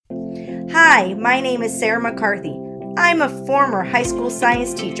Hi, my name is Sarah McCarthy. I'm a former high school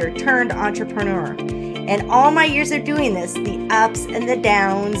science teacher turned entrepreneur. And all my years of doing this, the ups and the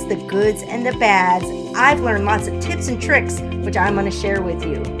downs, the goods and the bads, I've learned lots of tips and tricks, which I'm going to share with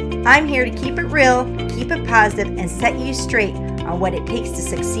you. I'm here to keep it real, keep it positive, and set you straight on what it takes to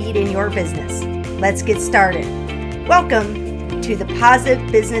succeed in your business. Let's get started. Welcome to the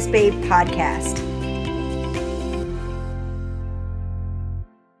Positive Business Babe podcast.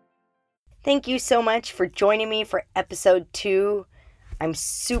 Thank you so much for joining me for episode 2. I'm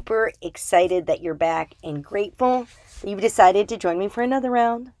super excited that you're back and grateful that you've decided to join me for another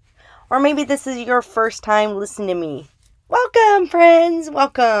round. Or maybe this is your first time listening to me. Welcome, friends.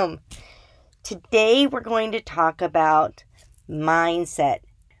 Welcome. Today we're going to talk about mindset.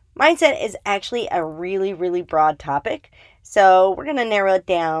 Mindset is actually a really, really broad topic. So we're going to narrow it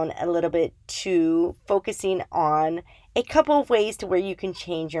down a little bit to focusing on a couple of ways to where you can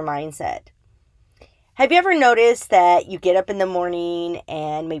change your mindset. Have you ever noticed that you get up in the morning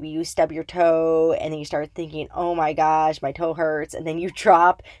and maybe you stub your toe and then you start thinking, oh my gosh, my toe hurts. And then you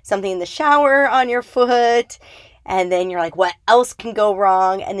drop something in the shower on your foot and then you're like, what else can go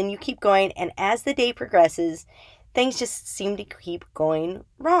wrong? And then you keep going. And as the day progresses, things just seem to keep going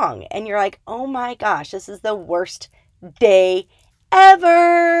wrong. And you're like, oh my gosh, this is the worst day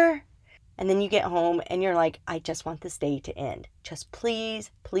ever. And then you get home and you're like, I just want this day to end. Just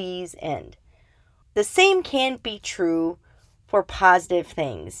please, please end. The same can be true for positive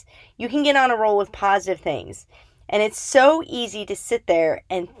things. You can get on a roll with positive things. And it's so easy to sit there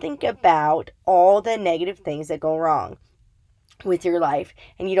and think about all the negative things that go wrong with your life.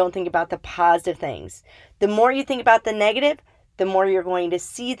 And you don't think about the positive things. The more you think about the negative, the more you're going to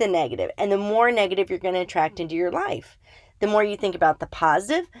see the negative. And the more negative you're going to attract into your life. The more you think about the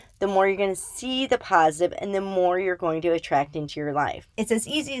positive, the more you're going to see the positive, and the more you're going to attract into your life. It's as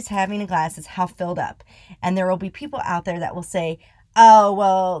easy as having a glass that's half filled up. And there will be people out there that will say, oh,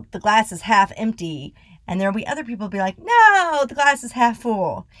 well, the glass is half empty. And there will be other people who will be like, no, the glass is half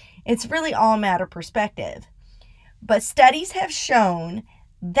full. It's really all a matter of perspective. But studies have shown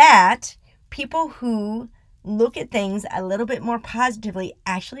that people who look at things a little bit more positively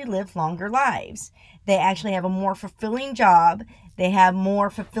actually live longer lives. They actually have a more fulfilling job. They have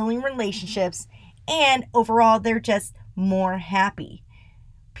more fulfilling relationships. And overall, they're just more happy.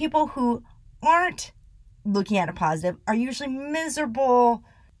 People who aren't looking at a positive are usually miserable,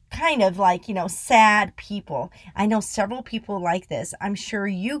 kind of like, sad people. I know several people like this. I'm sure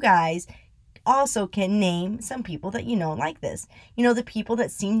you guys also can name some people that like this. The people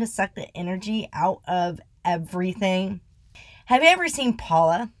that seem to suck the energy out of everything. Have you ever seen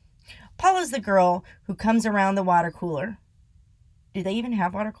Paula? Paula's the girl who comes around the water cooler. Do they even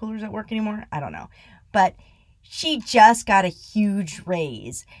have water coolers at work anymore? I don't know. But she just got a huge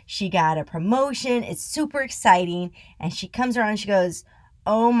raise. She got a promotion. It's super exciting. And she comes around and she goes,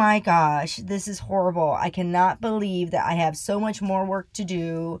 oh my gosh, this is horrible. I cannot believe that I have so much more work to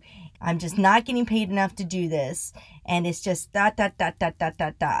do. I'm just not getting paid enough to do this. And it's just da.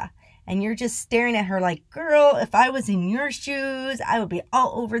 And you're just staring at her like, girl, if I was in your shoes, I would be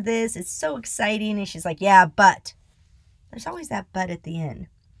all over this. It's so exciting. And she's like, yeah, but there's always that but at the end.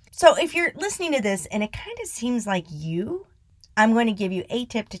 So if you're listening to this and it kind of seems like I'm going to give you a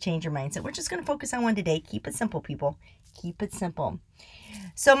tip to change your mindset. We're just going to focus on one today. Keep it simple, people. Keep it simple.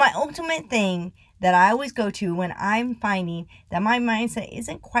 So my ultimate thing that I always go to when I'm finding that my mindset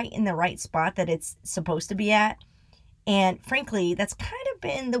isn't quite in the right spot that it's supposed to be at. And frankly, that's kind of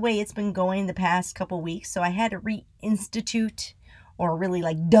been the way it's been going the past couple weeks. So I had to reinstitute or really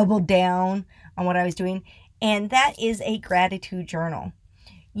double down on what I was doing. And that is a gratitude journal.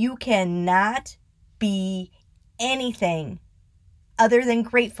 You cannot be anything other than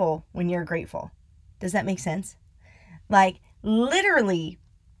grateful when you're grateful. Does that make sense? Literally,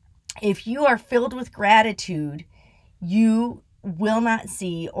 if you are filled with gratitude, you will not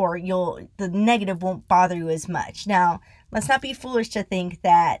see or the negative won't bother you as much. Now, let's not be foolish to think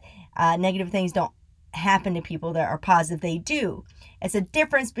that negative things don't happen to people that are positive. They do. It's a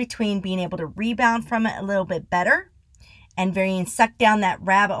difference between being able to rebound from it a little bit better and being sucked down that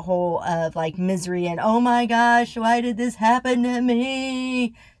rabbit hole of misery and, oh my gosh, why did this happen to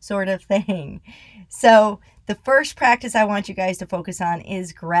me? Sort of thing. So the first practice I want you guys to focus on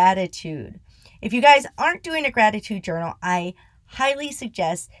is gratitude. If you guys aren't doing a gratitude journal, I highly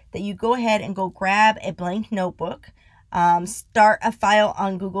suggest that you go ahead and go grab a blank notebook, start a file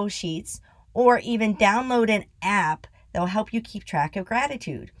on Google Sheets, or even download an app that will help you keep track of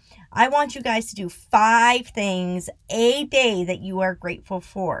gratitude. I want you guys to do 5 things a day that you are grateful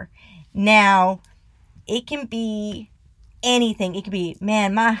for. Now, it can be anything. It could be,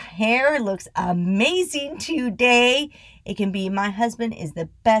 man, my hair looks amazing today. It can be, my husband is the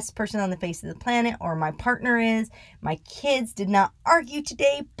best person on the face of the planet, or my partner is. My kids did not argue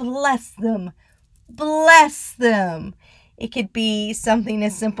today. Bless them. Bless them. It could be something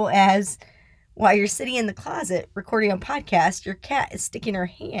as simple as, while you're sitting in the closet recording a podcast, your cat is sticking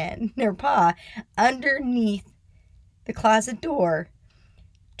her paw underneath the closet door,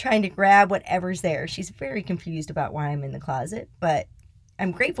 trying to grab whatever's there. She's very confused about why I'm in the closet, but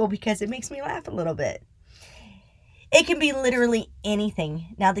I'm grateful because it makes me laugh a little bit. It can be literally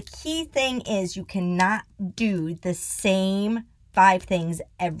anything. Now, the key thing is you cannot do the same 5 things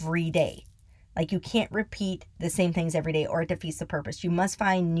every day. Like, you can't repeat the same things every day or it defeats the purpose. You must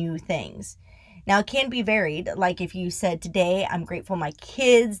find new things. Now, it can be varied. Like if you said, today, I'm grateful my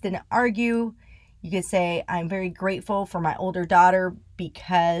kids didn't argue. You could say, I'm very grateful for my older daughter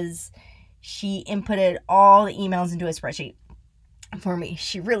because she inputted all the emails into a spreadsheet for me.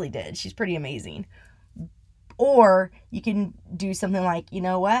 She really did. She's pretty amazing. Or you can do something like, you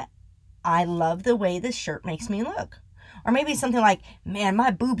know what? I love the way this shirt makes me look. Or maybe something like, man,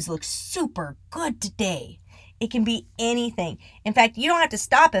 my boobs look super good today. It can be anything. In fact, you don't have to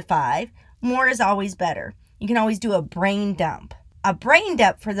stop at 5. More is always better. You can always do a brain dump. A brain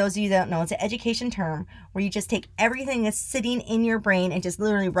dump, for those of you that don't know, it's an education term where you just take everything that's sitting in your brain and just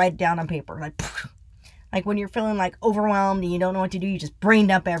literally write it down on paper. Like when you're feeling like overwhelmed and you don't know what to do, you just brain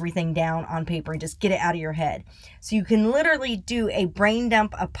dump everything down on paper and just get it out of your head. So you can literally do a brain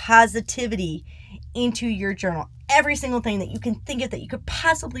dump of positivity into your journal. Every single thing that you can think of that you could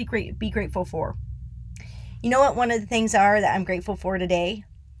possibly be grateful for. You know what one of the things are that I'm grateful for today?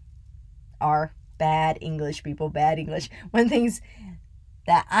 Are bad English, people, bad English. One of the things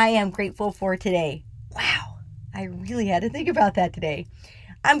that I am grateful for today. Wow, I really had to think about that today.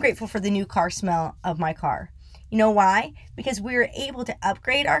 I'm grateful for the new car smell of my car. You know why? Because we were able to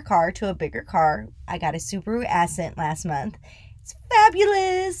upgrade our car to a bigger car. I got a Subaru Ascent last month. It's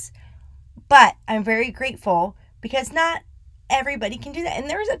fabulous. But I'm very grateful because not everybody can do that. And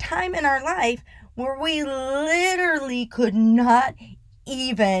there was a time in our life where we literally could not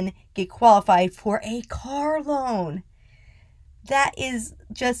even get qualified for a car loan. That is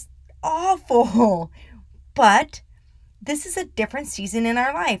just awful. But this is a different season in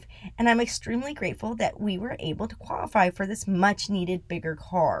our life, and I'm extremely grateful that we were able to qualify for this much needed bigger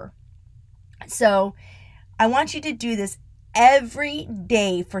car. So I want you to do this every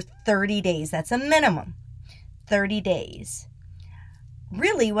day for 30 days. That's a minimum. 30 days.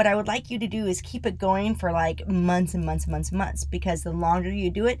 Really, what I would like you to do is keep it going for like months and months and months and months, because the longer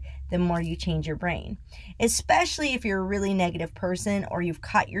you do it, the more you change your brain. Especially if you're a really negative person or you've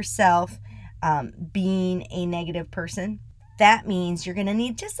caught yourself being a negative person. That means you're going to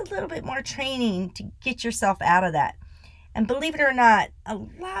need just a little bit more training to get yourself out of that. And believe it or not, a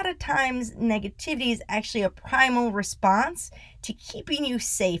lot of times negativity is actually a primal response to keeping you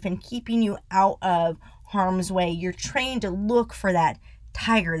safe and keeping you out of harm's way. You're trained to look for that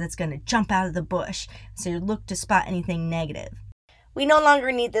tiger that's going to jump out of the bush. So you look to spot anything negative. We no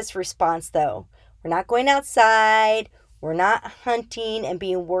longer need this response, though. We're not going outside. We're not hunting and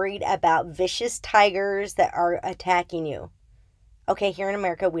being worried about vicious tigers that are attacking you. Okay, here in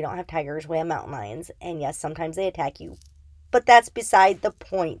America, we don't have tigers. We have mountain lions. And yes, sometimes they attack you. But that's beside the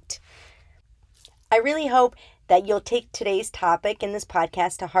point. I really hope that you'll take today's topic in this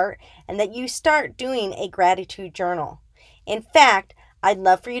podcast to heart and that you start doing a gratitude journal. In fact, I'd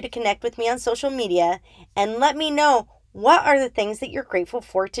love for you to connect with me on social media and let me know what are the things that you're grateful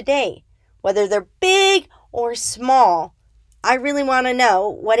for today. Whether they're big or small, I really want to know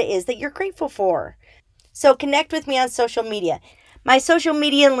what it is that you're grateful for. So connect with me on social media. My social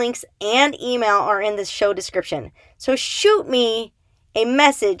media links and email are in the show description. So shoot me a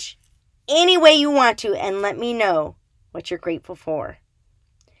message any way you want to and let me know what you're grateful for.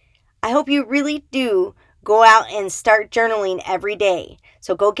 I hope you really do go out and start journaling every day.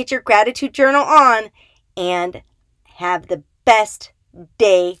 So go get your gratitude journal on and have the best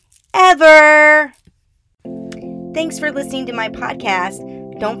day ever. Thanks for listening to my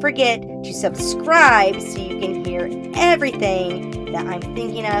podcast. Don't forget to subscribe so you can hear everything that I'm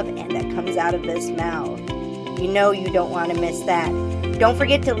thinking of and that comes out of this mouth. You know you don't want to miss that. Don't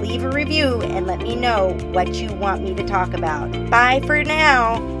forget to leave a review and let me know what you want me to talk about. Bye for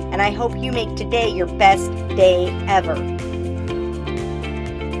now, and I hope you make today your best day ever.